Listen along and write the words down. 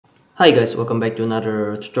Hi guys, welcome back to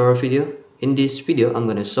another tutorial video. In this video, I'm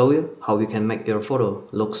gonna show you how you can make your photo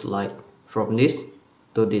looks like from this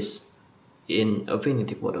to this in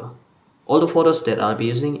Affinity Photo. All the photos that I'll be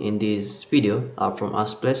using in this video are from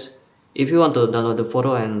Unsplash. If you want to download the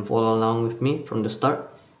photo and follow along with me from the start,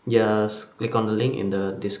 just click on the link in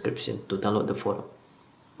the description to download the photo.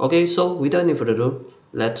 Okay, so without any further ado,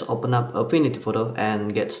 let's open up Affinity Photo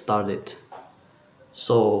and get started.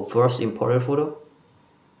 So first, import your photo.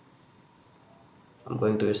 I'm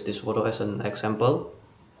going to use this photo as an example.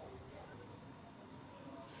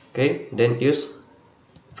 Okay, then use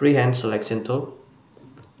freehand selection tool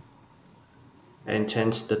and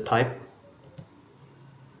change the type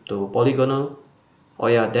to polygonal. Oh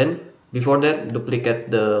yeah, then before that, duplicate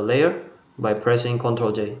the layer by pressing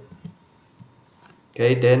Ctrl J.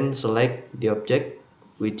 Okay, then select the object,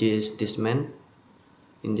 which is this man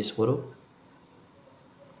in this photo.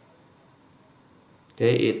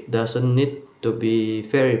 Okay, it doesn't need to be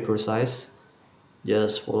very precise,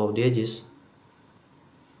 just follow the edges.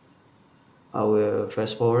 I will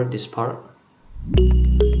fast forward this part.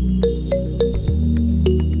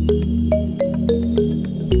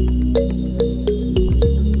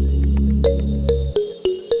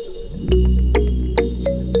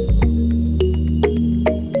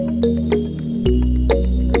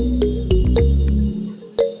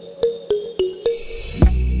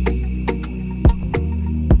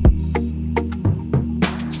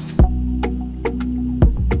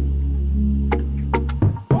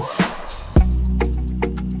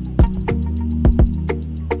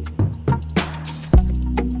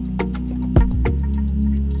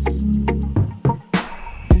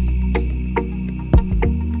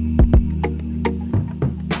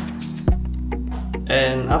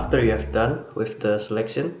 And after you have done with the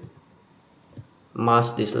selection,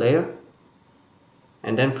 mask this layer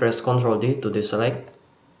and then press Ctrl D to deselect,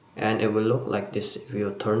 and it will look like this if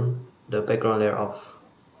you turn the background layer off.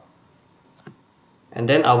 And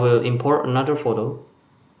then I will import another photo.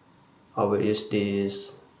 I will use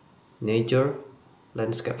this nature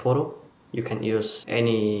landscape photo. You can use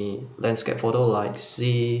any landscape photo like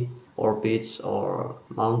sea or beach or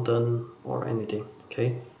mountain or anything.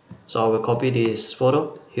 Okay, so I will copy this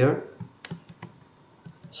photo here.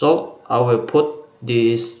 So I will put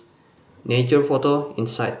this nature photo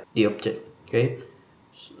inside the object. Okay,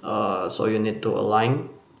 so you need to align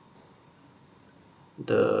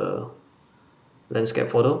the landscape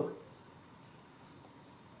photo,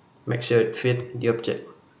 make sure it fits the object.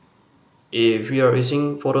 If you are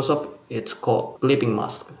using Photoshop, it's called clipping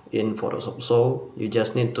mask in Photoshop, so you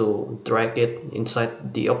just need to drag it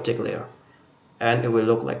inside the object layer and it will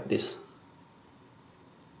look like this.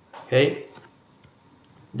 Okay,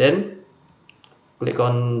 then click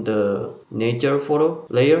on the nature photo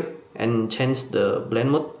layer and change the blend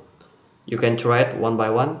mode. You can try it one by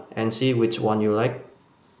one and see which one you like.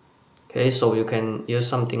 Okay, so you can use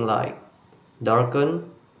something like darken,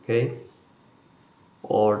 okay,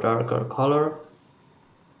 or darker color,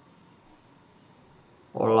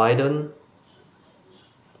 or lighten,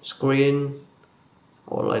 screen,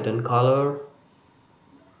 or lighten color.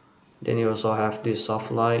 Then you also have this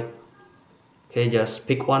soft light. Okay, just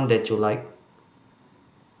pick one that you like.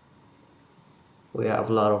 We have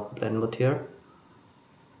a lot of blend mode here,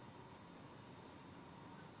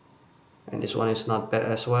 and this one is not bad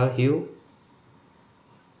as well. Hue,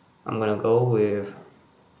 I'm gonna go with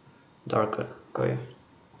darker. Okay,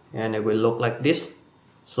 and it will look like this.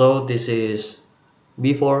 So this is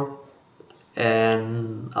before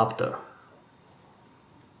and after.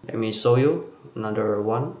 Let me show you another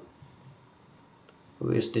one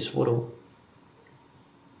with this photo.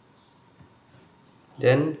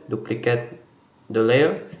 Then duplicate the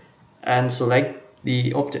layer and select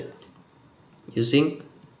the object using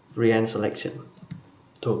freehand selection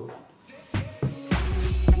tool.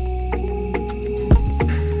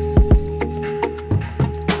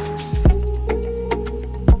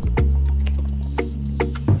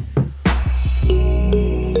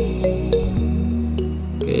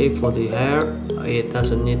 Okay, for the hair, it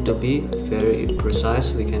doesn't need to be very precise,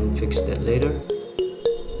 we can fix that later.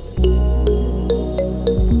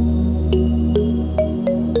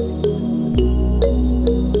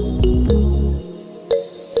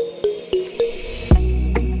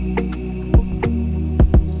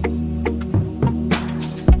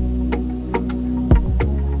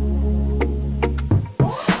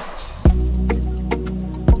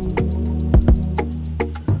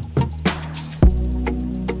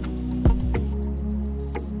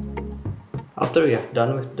 After you have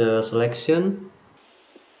done with the selection,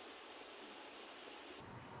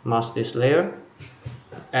 mask this layer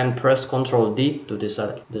and press Ctrl D to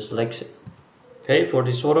deselect the selection. Okay, for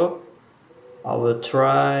this photo I will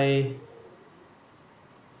try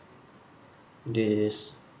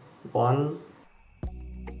this one.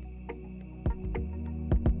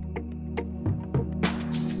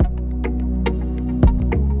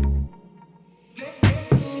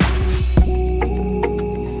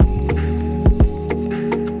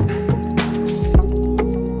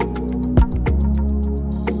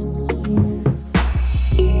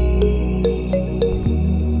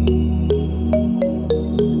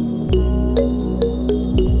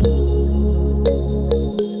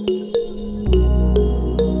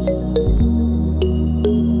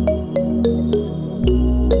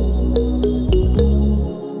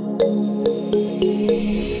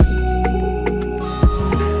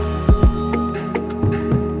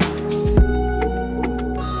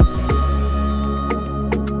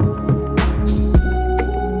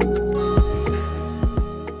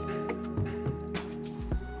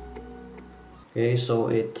 Okay, so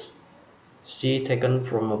it's C taken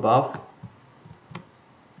from above.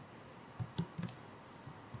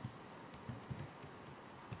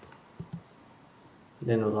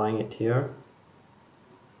 Then align it here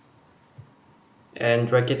and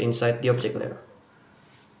drag it inside the object layer.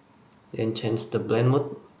 Then change the blend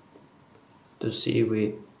mode to see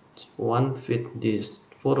which one fit this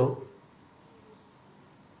photo.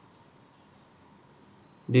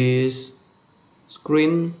 This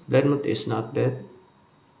screen blend mode is not bad.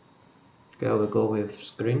 Okay, I will go with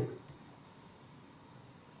screen.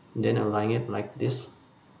 Then align it like this.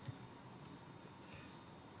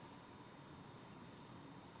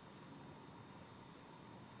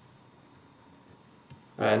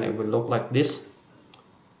 And it will look like this.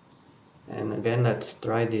 And again, let's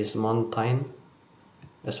try this mountain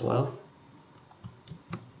as well.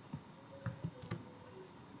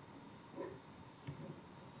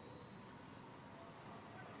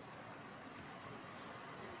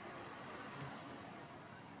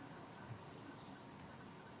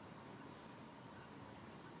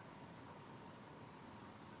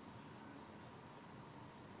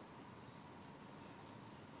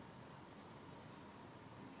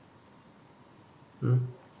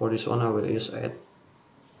 For this one I will use add.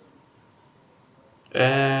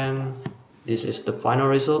 And this is the final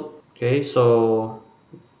result. Okay, so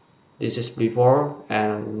this is before,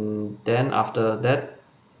 and then after that,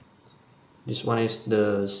 this one is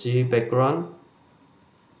the sea background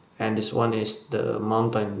and this one is the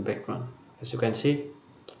mountain background, as you can see.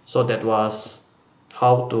 So that was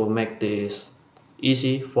how to make this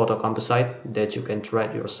easy photo composite that you can try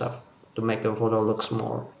it yourself to make your photo looks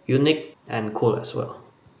more unique and cool as well.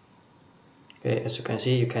 Okay, as you can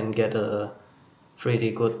see, you can get a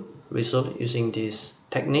pretty good result using this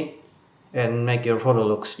technique and make your photo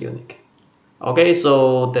looks unique. Okay,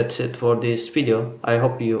 so that's it for this video. I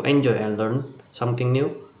hope you enjoy and learn something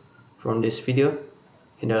new from this video.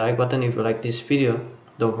 Hit the like button if you like this video.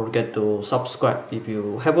 Don't forget to subscribe if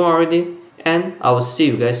you haven't already, and I will see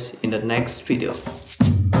you guys in the next video.